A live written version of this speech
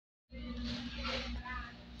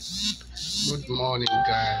Good morning,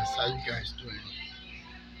 guys. How you guys doing?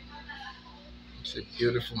 It's a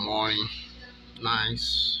beautiful morning.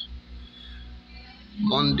 Nice.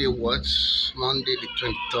 Monday what? Monday the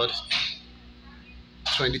 23rd,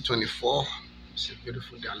 2024. It's a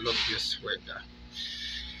beautiful day. I love this weather.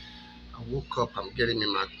 I woke up, I'm getting me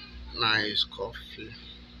my nice coffee.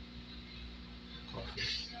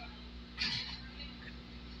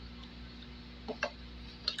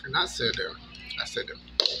 And I said,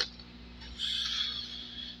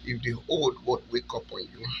 if the old world wake up on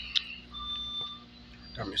you,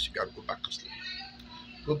 that means you gotta go back to sleep.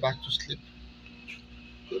 Go back to sleep.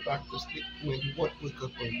 Go back to sleep. When the world wake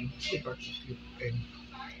up on you, go back to sleep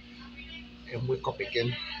and wake up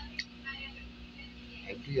again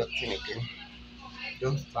and do your thing again.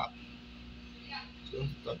 Don't stop. Don't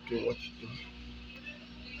stop doing what you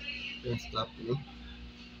do. Don't stop me.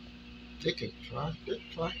 They can try. They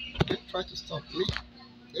try to stop me.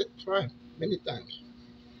 They try many times.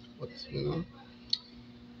 But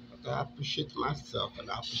but I appreciate myself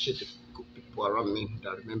and I appreciate the good people around me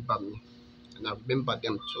that remember me. And I remember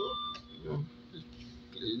them too. It's,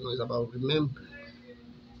 it's about remembering.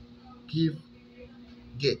 Give,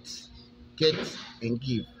 get. Get and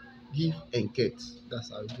give. Give and get.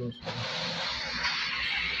 That's how it goes.